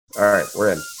All right,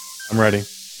 we're in. I'm ready.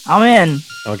 I'm in.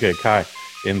 Okay, Kai.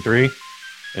 In 3,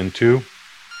 in 2.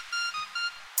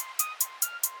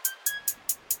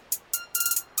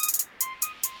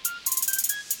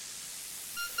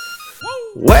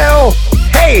 Well,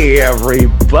 hey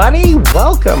everybody,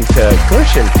 welcome to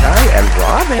Kush and Kai and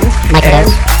Robin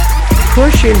and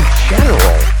Kush in general.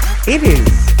 It is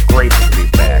great to be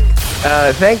back.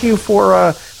 Thank you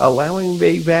for allowing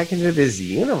me back into this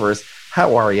universe.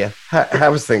 How are you?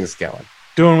 How's things going?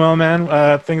 Doing well,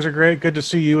 man. Things are great. Good to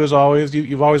see you as always.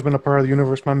 You've always been a part of the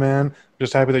universe, my man.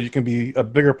 Just happy that you can be a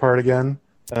bigger part again.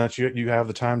 That you have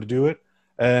the time to do it.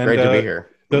 And Great to be here.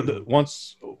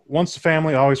 Once the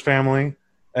family, always family.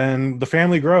 And the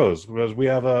family grows because we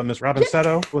have Miss Robin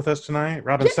Seto with us tonight.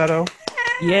 Robin Seto.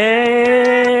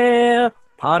 Yeah,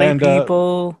 party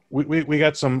people. We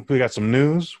got some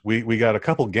news. We got a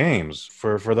couple games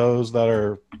for those that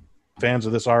are fans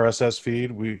of this RSS feed.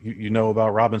 You know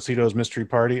about Robin Seto's Mystery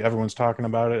Party. Everyone's talking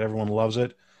about it. Everyone loves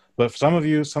it. But some of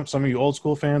you old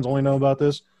school fans only know about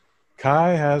this.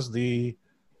 Kai has the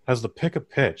pick a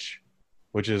pitch,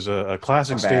 which is a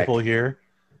classic staple here.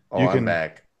 I'm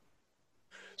back.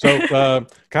 So,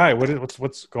 Kai,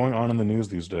 what's going on in the news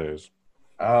these days?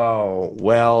 Oh,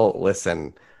 well,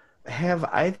 listen. Have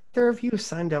either of you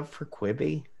signed up for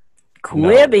Quibi?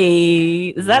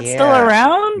 Quibi? Is that still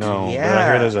around? No, but I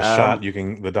hear there's a shot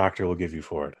the doctor will give you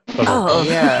for it. Oh.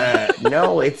 Yeah,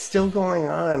 no, it's still going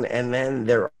on. And then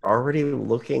they're already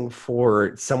looking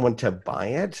for someone to buy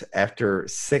it after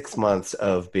 6 months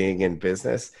of being in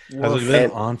business. Has it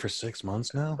been on for 6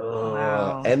 months now?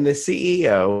 Wow. And the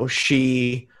CEO,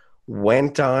 she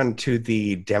went on to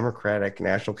the Democratic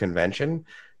National Convention,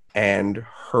 and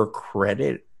her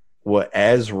credit,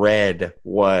 as read,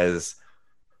 was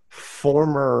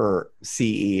former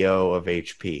CEO of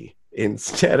HP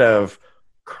instead of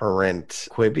current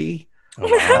Quibi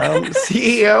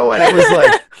CEO. And it was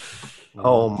like,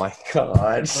 oh my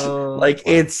God. That's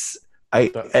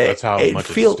how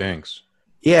much it stinks.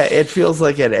 Yeah, it feels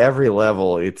like at every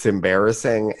level it's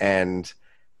embarrassing, and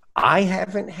I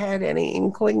haven't had any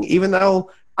inkling, even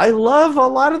though I love a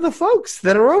lot of the folks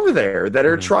that are over there that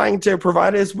are trying to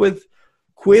provide us with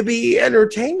Quibi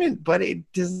entertainment, but it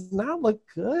does not look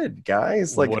good,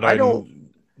 guys. Like, what I know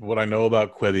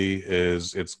about Quibi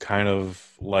is it's kind of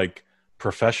like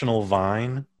professional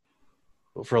Vine,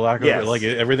 for lack of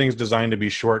everything's designed to be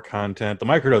short content. The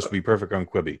microdose would be perfect on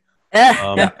Quibi.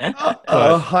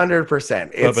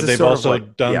 100%. But they've also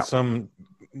done some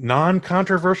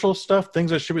non-controversial stuff,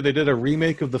 things that should be. They did a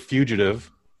remake of The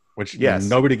Fugitive, which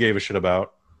nobody gave a shit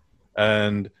about,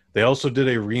 and they also did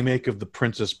a remake of The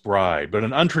Princess Bride, but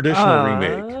an untraditional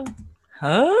remake.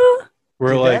 Huh?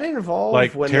 Where did that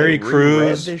involve when Terry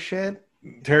Crews? This shit?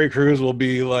 Terry Crews will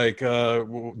be like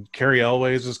Carrie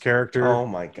Elway's character. Oh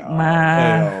my God!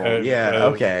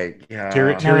 Okay.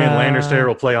 Tyrion Lannister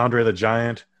will play Andre the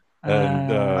Giant,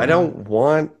 and I don't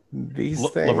want these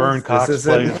things. Laverne Cox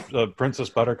plays Princess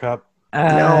Buttercup.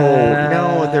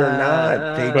 No, they're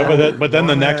not. But then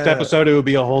the next episode, it would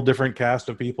be a whole different cast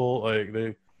of people.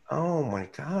 Oh my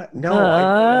God! No, I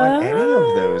don't want any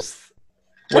of those.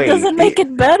 That doesn't make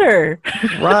it better.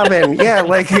 Robin,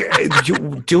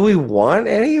 do we want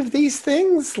any of these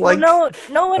things? Like, no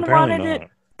one wanted it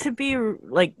to be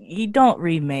like. You don't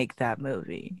remake that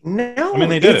movie. No, I mean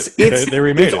they did. They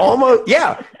remade it. Almost,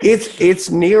 It's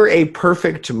near a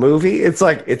perfect movie. It's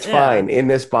like it's fine in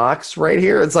this box right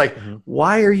here. It's like,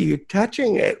 why are you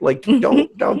touching it? Like,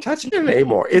 don't touch it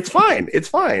anymore. It's fine. It's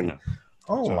fine. Yeah.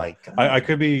 Oh my God! I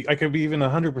could be even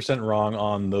 100% wrong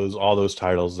on all those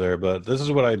titles there, but this is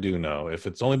what I do know: if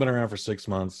it's only been around for 6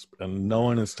 months and no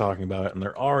one is talking about it, and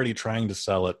they're already trying to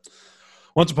sell it.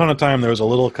 Once upon a time, there was a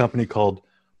little company called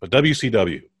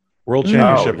WCW, World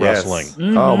Championship Wrestling.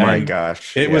 Oh my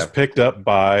gosh! It was picked up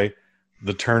by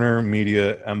the Turner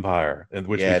Media Empire,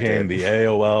 which became the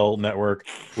AOL network,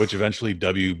 which eventually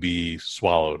WB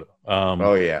swallowed.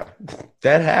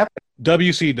 That happened.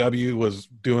 WCW was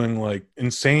doing like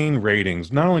insane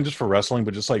ratings, not only just for wrestling,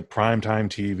 but just like primetime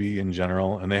TV in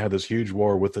general. And they had this huge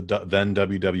war with the then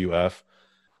WWF.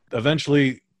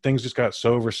 Eventually, things just got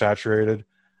so oversaturated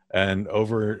and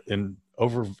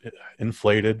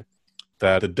overinflated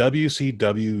that the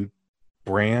WCW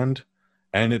brand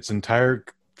and its entire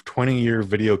 20-year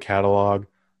video catalog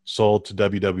sold to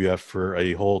WWF for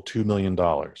a whole $2 million.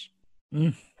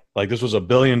 Like this was a $1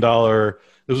 billion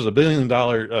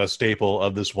staple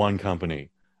of this one company,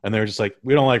 and they're just like,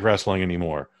 we don't like wrestling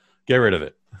anymore. Get rid of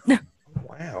it.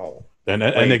 Wow. And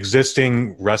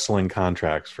existing wrestling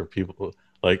contracts for people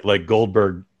like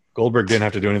Goldberg. Goldberg didn't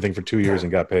have to do anything for 2 years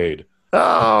and got paid.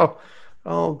 Oh,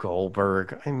 Oh,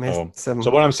 Goldberg. I missed him. So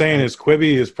what I'm saying is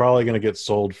Quibi is probably going to get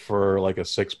sold for like a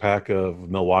 6-pack of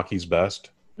Milwaukee's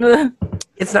Best.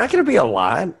 It's not going to be a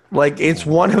lot. Like, it's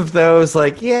one of those,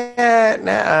 like, yeah,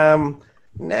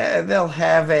 nah, they'll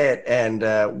have it,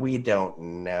 and we don't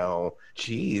know.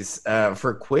 Jeez.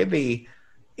 For Quibi,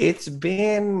 it's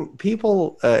been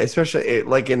people, especially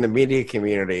like in the media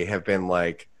community, have been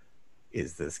like,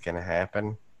 is this going to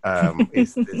happen?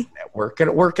 Is this network going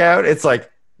to work out? It's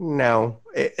like, no.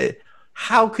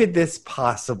 How could this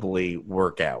possibly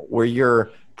work out where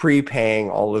you're prepaying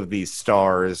all of these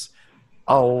stars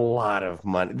a lot of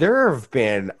money? There have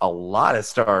been a lot of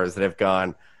stars that have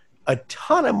gone a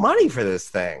ton of money for this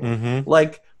thing. Mm-hmm.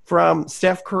 Like from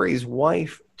Steph Curry's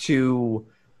wife to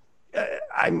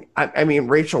I mean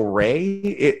Rachel Ray.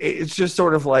 It's just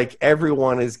sort of like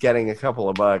everyone is getting a couple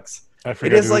of bucks. I It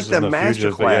forget is who like was the in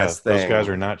Fugitive, but masterclass thing. those guys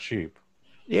are not cheap.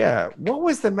 Yeah. What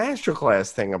was the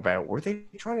masterclass thing about? Were they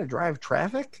trying to drive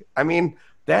traffic? I mean,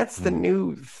 that's the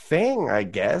new thing, I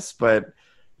guess. But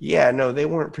yeah, no, they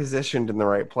weren't positioned in the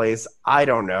right place. I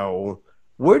don't know.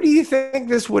 Where do you think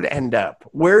this would end up?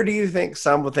 Where do you think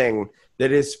something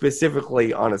that is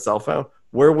specifically on a cell phone,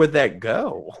 where would that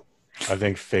go? I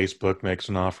think Facebook makes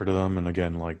an offer to them, and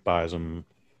again, like buys them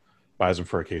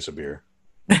for a case of beer.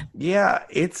 Yeah,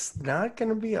 it's not going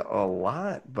to be a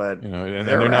lot, but And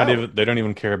they're not even. They don't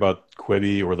even care about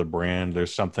Quibi or the brand.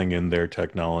 There's something in their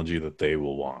technology that they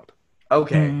will want.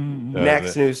 Okay.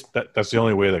 Next news. That's the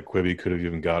only way that Quibi could have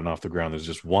even gotten off the ground. There's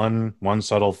just one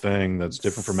subtle thing that's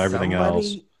different from everything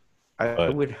else. I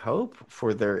would hope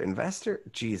for their investor.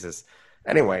 Jesus.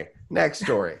 Anyway, next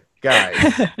story, guys.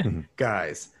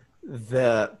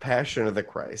 The Passion of the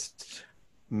Christ.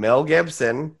 Mel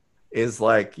Gibson is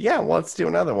like, yeah, let's do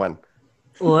another one.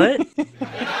 What?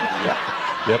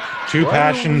 Yep. To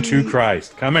Passion, to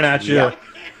Christ. Coming at you. Yeah.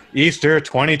 Easter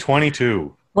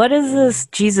 2022. What is this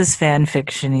Jesus fan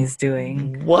fiction he's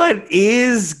doing? What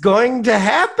is going to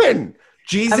happen?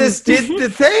 Jesus did the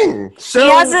thing. So He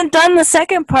hasn't done the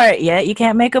second part yet. You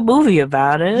can't make a movie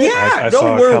about it. yeah,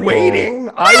 saw a we're couple- waiting.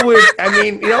 I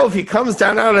mean, if he comes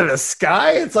down out of the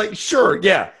sky, it's like, sure,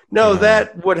 yeah. No,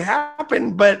 that would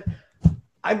happen, but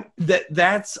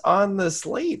that's on the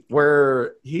slate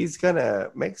where he's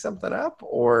gonna make something up,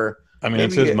 or I mean,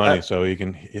 it's his money, so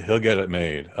he'll get it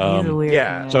made. He's a weird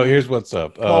man. So here's what's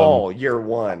up. Paul, year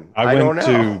one. I don't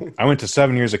know. I went to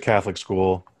 7 years of Catholic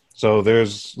school. So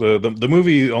there's the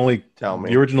movie only. Tell me.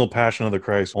 The original Passion of the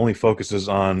Christ only focuses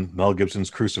on Mel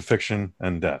Gibson's crucifixion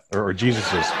and death, or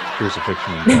Jesus's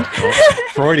crucifixion and death.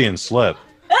 Freudian slip.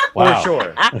 Wow. For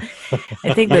sure.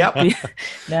 I think that.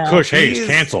 No. Kush Hayes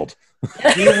canceled.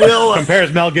 He will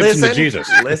Compares Mel Gibson to Jesus.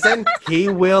 Listen, he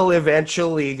will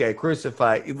eventually get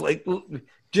crucified. Like,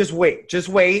 just wait.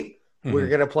 Mm-hmm. We're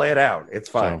gonna play it out. It's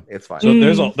fine. It's fine.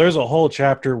 So there's a whole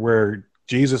chapter where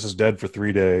Jesus is dead for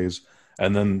 3 days,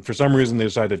 and then for some reason they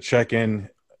decide to check in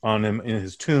on him in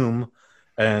his tomb,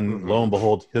 and lo and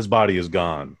behold, his body is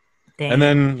gone. Damn. And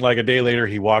then like a day later,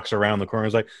 he walks around the corner.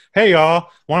 He's like, "Hey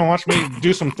y'all, want to watch me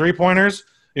do some 3-pointers?"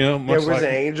 There was an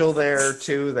angel there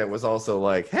too that was also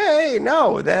like, "Hey,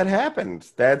 no, that happened.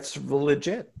 That's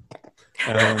legit."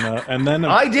 And then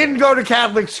I didn't go to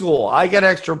Catholic school. I get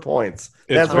extra points.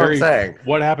 That's what I'm saying.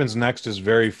 What happens next is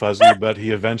very fuzzy, but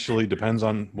he eventually, depends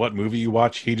on what movie you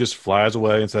watch, he just flies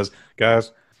away and says,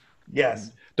 "Guys,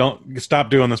 yes, don't stop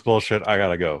doing this bullshit. I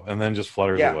gotta go," and then just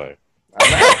flutters away.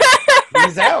 I'm out.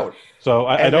 He's out. So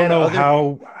I don't know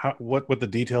how what the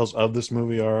details of this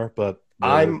movie are, but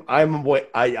I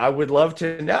would love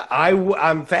to know.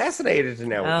 I'm fascinated to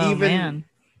know. Oh, even man.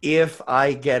 if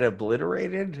I get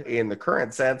obliterated in the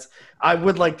current sense, I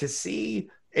would like to see,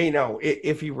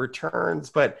 if he returns.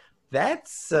 But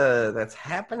that's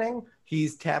happening.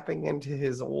 He's tapping into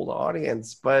his old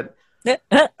audience. But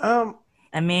I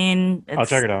mean, I'll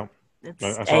check it out.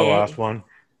 I saw the last one.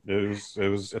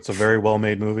 It's a very well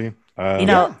made movie.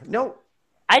 no.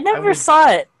 I never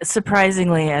saw it.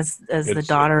 Surprisingly, as the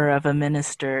daughter of a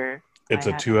minister, it's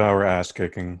a 2-hour ass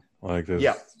kicking. Like there's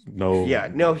no. Yeah,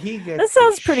 no. He gets. That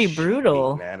sounds pretty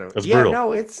brutal. It's brutal.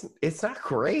 No, it's not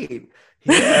great.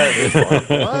 There's a lot of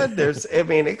blood.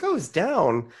 It goes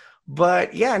down.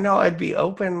 But yeah, no, I'd be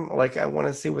open. Like, I want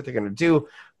to see what they're gonna do.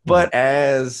 But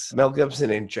as Mel Gibson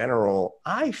in general,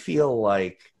 I feel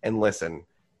like, and listen,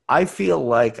 I feel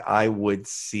like I would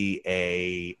see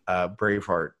a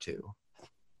Braveheart too.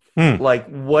 Like,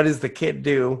 what does the kid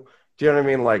do? Do you know what I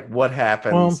mean? Like, what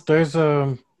happens? Well, there's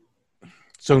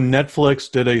So Netflix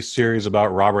did a series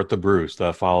about Robert the Bruce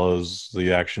that follows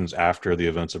the actions after the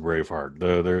events of Braveheart.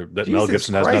 That Mel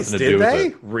Gibson has nothing to do with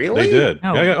it. Really? They did.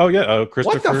 Oh. Yeah. Oh yeah. What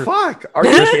Christopher. the fuck? Are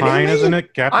you Chris kidding Pine, me? isn't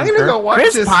it? Captain I'm gonna Kirk? go watch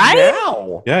Chris this Pine?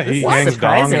 now. Yeah, he That's hangs dong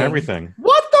surprising. and everything.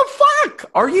 What the fuck?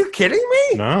 Are you kidding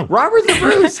me? No. Robert the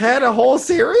Bruce had a whole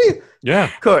series? Yeah.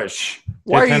 Kush,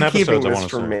 why Yeah, 10 are you keeping episodes, I this wanna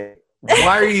from say. me?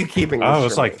 Why are you keeping this Oh,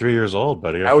 it's from like me? 3 years old,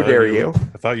 buddy. How dare you?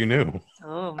 I thought you knew.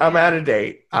 Oh, I'm man. out of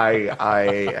date.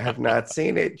 I have not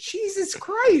seen it. Jesus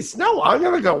Christ. No, I'm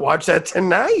going to go watch that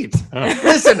tonight. Oh,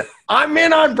 Listen, I'm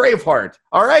in on Braveheart.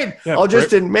 All right. Yeah, I'll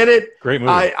just admit it. great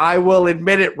movie. I will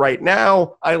admit it right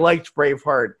now. I liked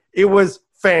Braveheart. It was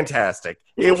fantastic.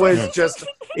 It was just,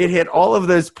 it hit all of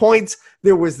those points.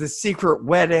 There was the secret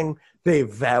wedding. They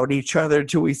vowed each other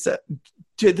to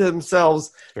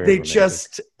themselves. Very They romantic.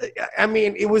 just, I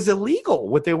mean, it was illegal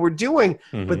what they were doing,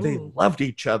 Mhm. but they Ooh. loved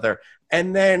each other.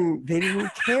 And then they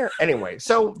didn't care. Anyway,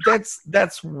 so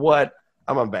that's what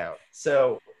I'm about.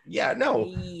 So, yeah,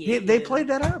 no. They played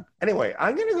that up. Anyway,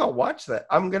 I'm gonna go watch that.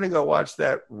 I'm gonna go watch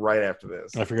that right after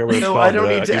this. I forget what it's No, called. I don't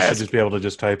need to you should ask. just be able to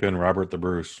just type in Robert the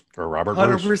Bruce or Robert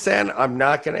Bruce. 100%. I'm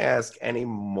not gonna ask any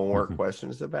more Mhm.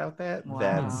 questions about that.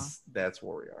 Wow. That's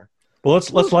where we are. Well,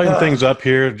 let's lighten things up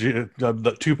here.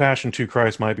 The Too Passion, Too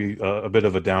Christ might be a bit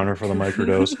of a downer for the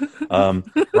microdose.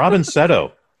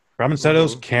 Robin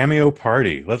Seto's cameo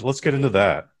party. Let's get into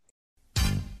that.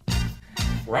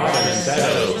 Robin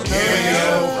Seto's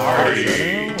cameo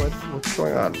party. What's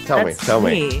going on? Tell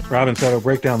me. me. Robin Seto,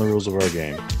 break down the rules of our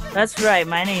game. That's right.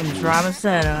 My name's Robin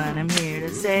Seto, and I'm here to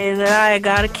say that I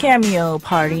got a cameo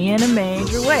party in a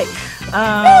major way.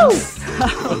 So,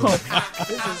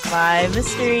 this is my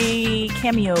mystery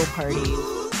cameo party.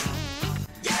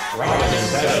 Robin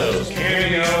Seto's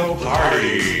cameo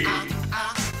party.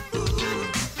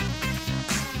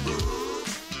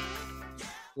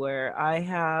 Where I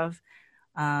have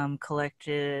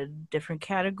collected different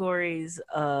categories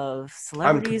of I'm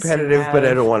celebrities. who competitive, but I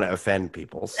have- don't want to offend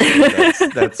people. So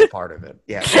that's part of it.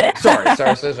 Yeah. Sorry.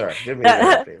 Didn't mean to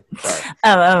interrupt you.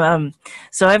 Sorry.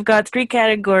 So I've got 3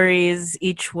 categories,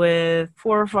 each with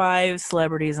 4 or 5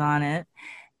 celebrities on it,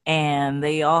 and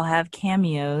they all have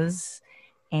cameos.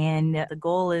 And the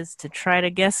goal is to try to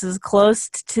guess as close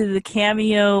to the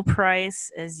cameo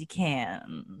price as you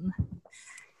can.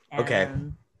 Okay.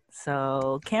 And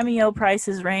so cameo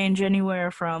prices range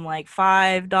anywhere from like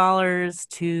 $5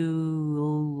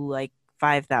 to like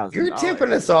 $5,000. You're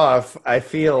tipping us off. I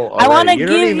feel. I want to already. You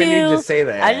give don't even you. need to say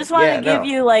that. I just want to Yeah, give no.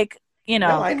 you like No,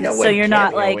 I know so what you're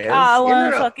not cameo like is. I No, want no,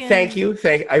 no. fucking. Thank you.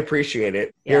 I appreciate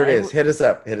it. Here Yeah, it is. Hit us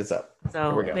up. Here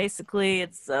So we go. basically,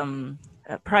 it's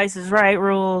Price is Right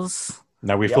rules.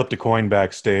 Now we Yep. flipped a coin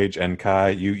backstage, and Kai,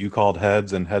 you called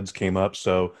heads, and heads came up,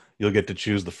 so you'll get to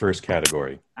choose the first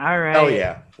category. All right. Oh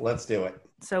yeah. Let's do it.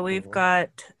 So we've got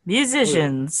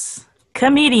musicians,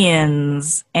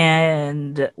 comedians,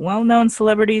 and well-known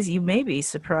celebrities you may be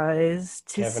surprised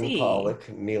to Kevin see. Pollak,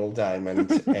 Neil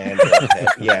Diamond, and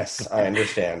yes, I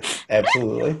understand.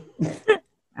 Absolutely. All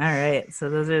right. So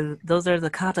those are the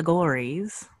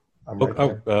categories. I'm right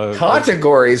there. Oh,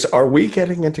 Categories. Are we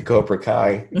getting into Cobra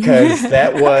Kai? Because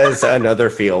that was another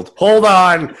field. Hold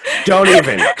on. Don't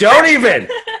even.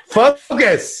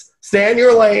 Focus. Stay in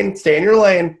your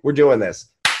lane. We're doing this.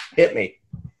 Hit me.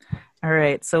 All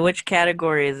right. So which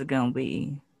category is it going to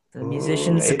be? The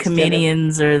musicians, the it's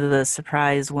comedians, or the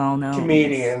surprise well-known?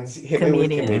 Comedians. Hit me with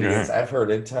Comedians. comedians. I've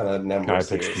heard a ton of numbers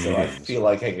Guy here, picks so I comedians. feel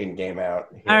like I can game out.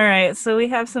 Here. All right. So we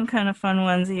have some kind of fun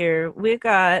ones here. We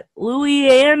got Louis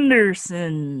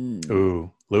Anderson. Ooh,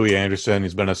 Louis Anderson.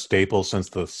 He's been a staple since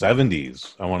the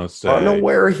 70s, I want to say.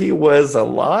 Unaware he was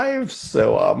alive,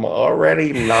 so I'm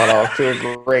already not off to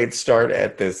a great start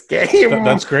at this game.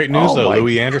 That's great news, Oh though. my-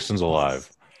 Louis Anderson's alive.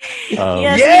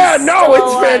 Yes, Yeah, he's no, still it's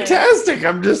alive. fantastic.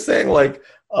 I'm just saying, like,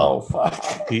 oh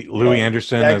fuck. Louis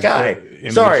Anderson. That is, guy.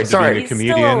 in Sorry, addition to sorry. being a He's still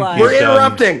comedian. alive. We're he's done-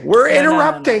 interrupting. We're No, no, no,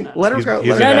 interrupting. no. Let her go.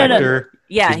 He's Let an her No, go. no, actor.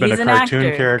 Yeah, He's been he's a an cartoon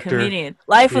actor, character. comedian.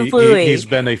 Life of Louis. He's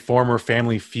been a former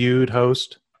Family Feud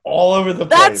host. All over the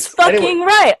place. That's fucking Anyway,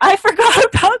 right. I forgot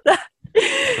about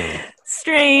that.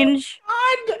 Strange.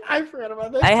 I forgot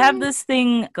about that. I have too. this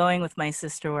thing going with my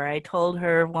sister where I told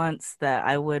her once that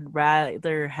I would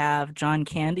rather have John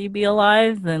Candy be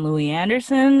alive than Louis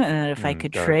Anderson, and if I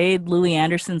could dark. trade Louis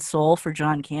Anderson's soul for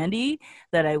John Candy,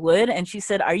 that I would. And she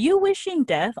said, "Are you wishing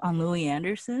death on Louis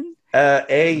Anderson?"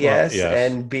 A, yes,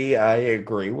 yes. and B, I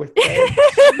agree with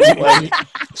that. Like,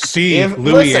 C.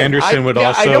 Louis listen, Anderson would I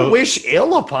also. don't wish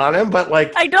ill upon him, but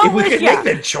like, I don't if we wish- could yeah.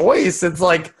 make the choice, it's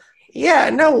like, Yeah,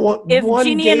 no. If One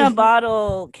Genie in a gave,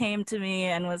 Bottle came to me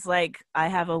and was like, I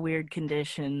have a weird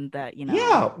condition that,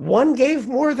 yeah, one gave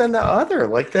more than the other.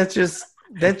 Like that's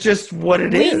just what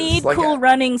it we is. need Like Cool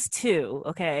Runnings too,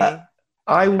 okay?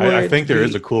 I would I think there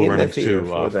is be a Cool in the Runnings theater too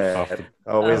for off that. the,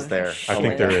 Oh, is Oh, there? I Oh think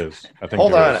my there God. is. I think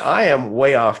Hold there on, is. I am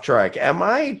way off track. Am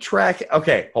I tracking?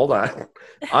 Okay, hold on.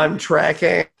 I'm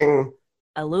tracking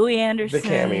A Louis Anderson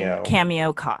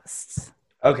cameo. costs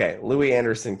Okay, Louis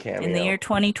Anderson cameo. in the year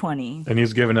 2020. And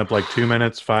he's giving up like 2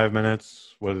 minutes, 5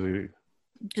 minutes. What is he?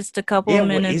 Just a couple Yeah, of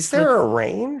minutes. is there a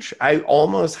range? I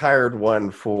almost hired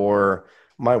one for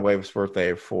my wife's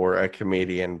birthday for a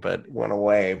comedian, but went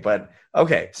away. But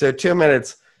okay, so 2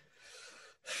 minutes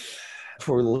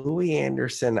for Louis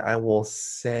Anderson. I will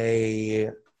say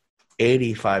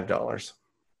 $85.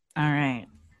 All right.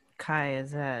 Kai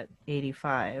is at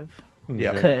 85.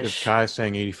 Yeah. Okay. Kush. If Kai's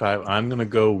saying 85, I'm gonna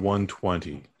go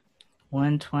 120.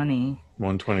 120.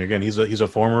 120 again. He's a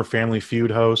former Family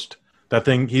Feud host. That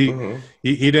thing Mhm.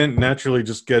 he didn't naturally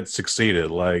just get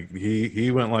succeeded. Like he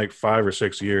went like 5 or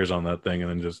 6 years on that thing, and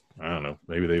then just I don't know.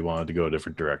 Maybe they wanted to go a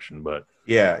different direction, but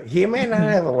Yeah, he may not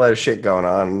have a lot of shit going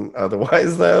on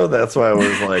otherwise, though. That's why I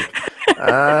was like,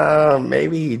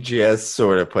 maybe he just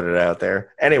sort of put it out there.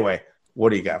 Anyway,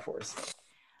 what do you got for us?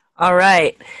 All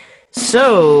right.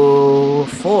 So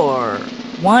for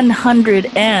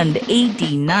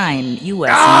 189 US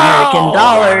American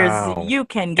dollars, wow. you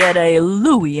can get a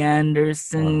Louis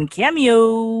Anderson cameo.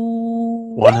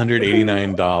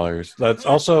 $189. That's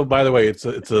also, by the way, it's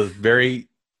a very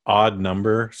odd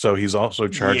number. So he's also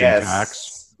charging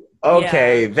tax.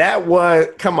 Okay, that was,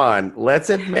 come on, let's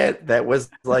admit that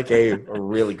was like a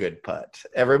really good putt.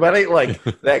 Everybody, like,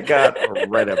 that got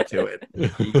right up to it.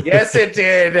 Yes, it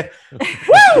did.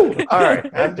 Woo! All right,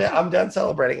 I'm done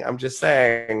celebrating. I'm just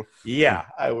saying, yeah,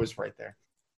 I was right there.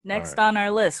 Next on our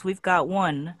list, we've got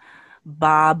one,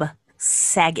 Bob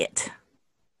Saget.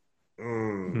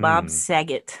 Bob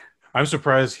Saget. I'm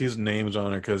surprised his name's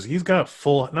on it because he's got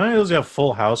not only does he have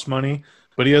Full House money,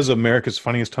 but he has America's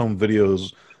Funniest Home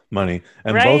Videos money,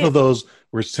 and both of those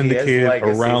were syndicated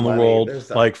around the world,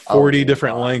 like 40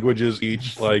 different languges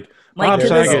each. Like Bob to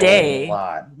Saget, this day.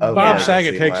 Bob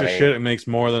Saget takes a shit and makes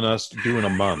more than us do in a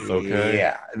month. Okay,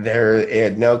 yeah,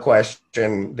 no question.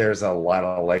 There's a lot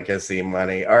of legacy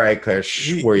money. All right, Kush,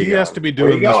 he has to be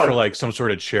doing this for like some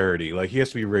sort of charity. Like he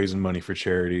has to be raising money for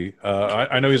charity.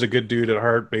 I know he's a good dude at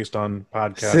heart, based on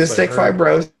podcasts. Cystic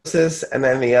fibrosis, and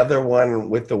then the other one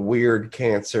with the weird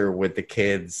cancer with the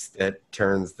kids that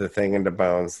turns the thing into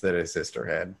bones that his sister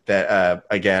had. That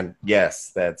again,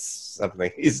 yes, that's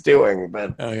something he's doing.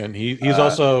 But and he's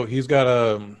also he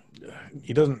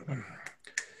doesn't.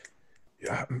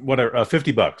 Whatever,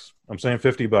 $50. I'm saying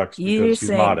 $50 because he's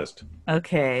modest.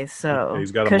 Okay, so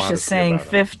he's got a Kush modesty is saying about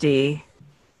him. 50.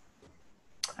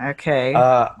 Okay.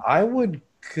 I would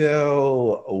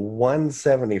go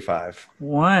 175.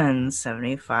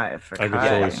 175 for I could Kai.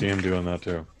 totally see him doing that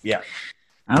too. Yeah.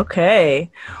 Okay.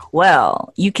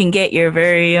 Well, you can get your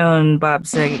very own Bob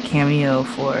Saget cameo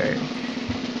for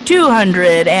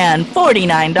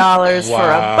 $249 for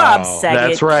a Bob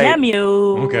Saget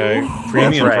cameo. Okay,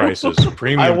 premium prices.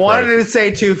 Premium. I wanted to say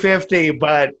 250,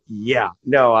 but yeah,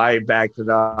 no, I backed it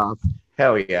off.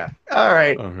 Hell yeah! All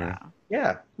right. Okay.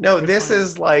 Yeah. No, this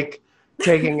is like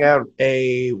taking out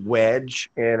a wedge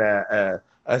in a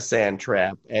sand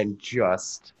trap and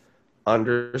just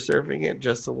underserving it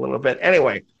just a little bit.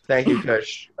 Anyway, thank you,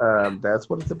 Kush. That's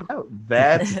what it's about.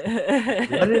 That's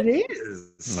what it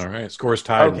is. All right. Scores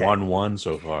tied 1-1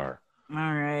 so far.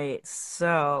 All right.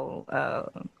 So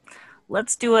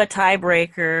let's do a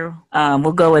tiebreaker.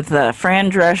 We'll go with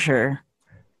Fran Drescher.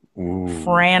 Ooh.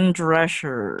 Fran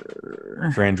Drescher,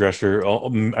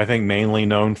 I think mainly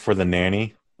known for The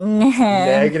Nanny.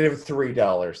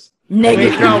 -$3.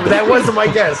 Negative. Wait, no, that wasn't my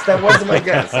guess. That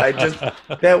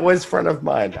was front of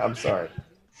mind. I'm sorry.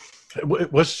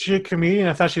 Was she a comedian?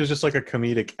 I thought she was just like a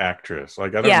comedic actress.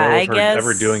 Like I don't know of her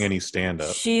ever doing any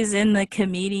stand-up. She's in the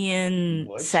comedian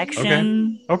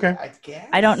section. Okay. I guess.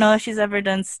 I don't know if she's ever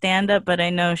done stand-up, but I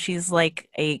know she's like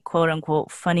a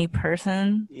quote-unquote funny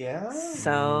person. Yeah.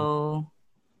 So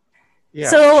Yeah.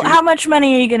 how much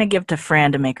money are you going to give to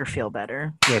Fran to make her feel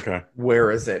better? Okay.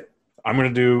 Where is it? I'm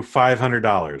going to do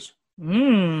 $500.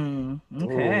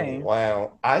 Okay. Ooh,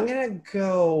 wow. I'm going to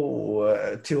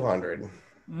go 200.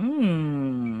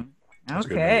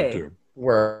 Okay.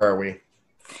 Where are we?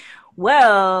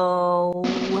 Well,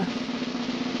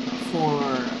 for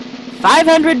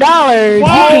 $500, you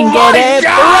can get a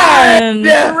Fran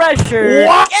Drescher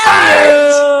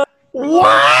cameo.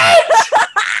 What?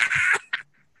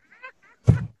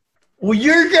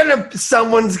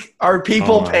 Well, are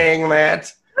people paying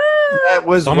that? That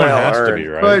was Someone well has to earned. be,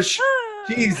 right? Kush,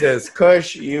 Jesus,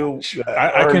 Kush, you.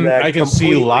 I can see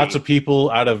completely. lots of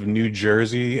people out of New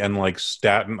Jersey and like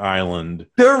Staten Island.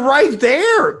 They're right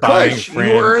there, Buying Kush. You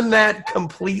Fran. earned that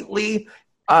completely.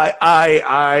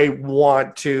 I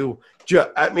want to.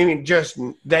 I mean, just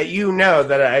that you know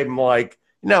that I'm like,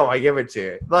 no, I give it to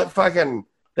you. Like fucking,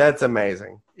 that's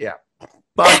amazing. Yeah,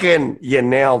 fucking, you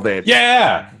nailed it.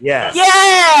 Yeah. Yes.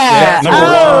 Yeah. Number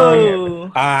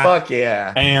one. Fuck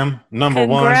yeah. am number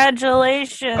one.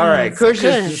 Congratulations. All right, Kush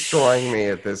is destroying me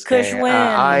at this Kush game.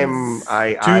 wins.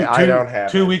 I don't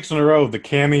have 2 it. weeks in a row. The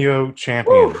cameo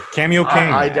champion, Woo. Cameo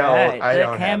King. I don't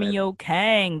have Cameo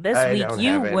Kang. This I week don't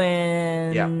you have it.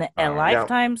 win Yeah. a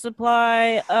lifetime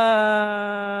supply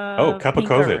of Cup of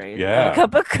pink COVID. Gatorade. Yeah. A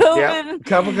cup of COVID. Yep.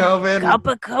 Cup of COVID. Cup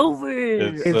of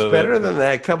COVID. It's better than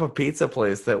that cup of pizza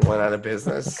place that went out of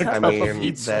business. I Cup of mean,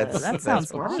 pizza. That that's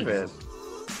sounds part of it.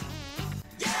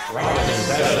 Robin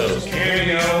Zeto's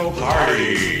Cameo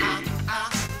Party.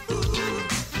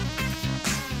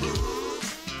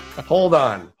 Hold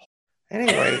on.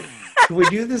 Anyway, can we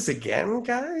do this again,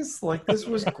 guys? Like, this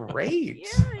was great.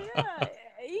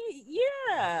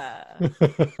 Yeah.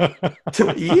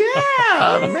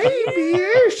 Yeah,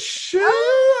 maybe-ish.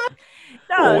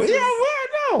 No,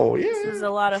 This is a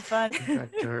lot of fun.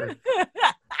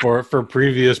 For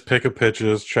previous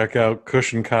pick-a-pitches, check out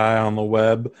Kush and Kai on the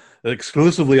web,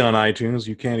 exclusively on iTunes.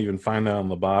 You can't even find that on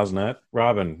the Bosnet.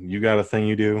 Robin, you got a thing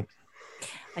you do?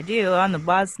 I do. On the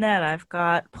Bosnet, I've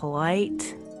got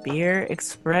polite beer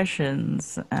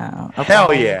expressions.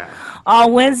 Hell yeah.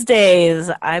 On Wednesdays,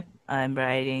 I'm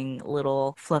writing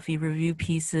little fluffy review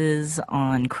pieces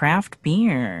on craft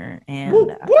beer.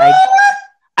 And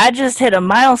I just hit a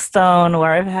milestone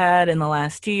where I've had in the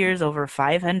last 2 years over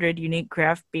 500 unique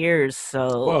craft beers.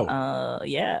 So,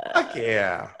 yeah. Fuck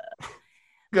yeah.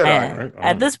 Good on you.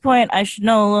 At this point, I should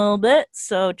know a little bit.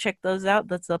 So check those out.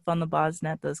 That's up on the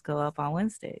Bosnet. Those go up on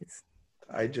Wednesdays.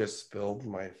 I just spilled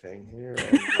my thing here.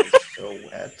 And it's so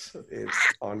wet.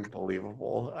 It's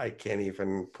unbelievable. I can't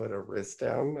even put a wrist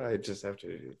down. I just have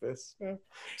to do this.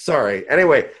 Sorry.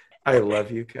 Anyway, I love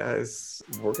you guys.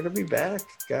 We're going to be back,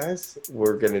 guys.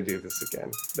 We're going to do this again.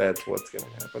 That's what's going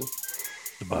to happen.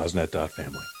 The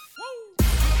Bosnet.family.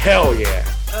 Hell yeah.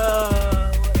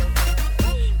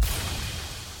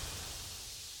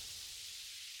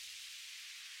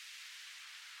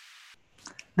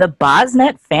 The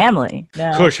Bosnet family.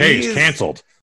 No. Kush Hayes canceled.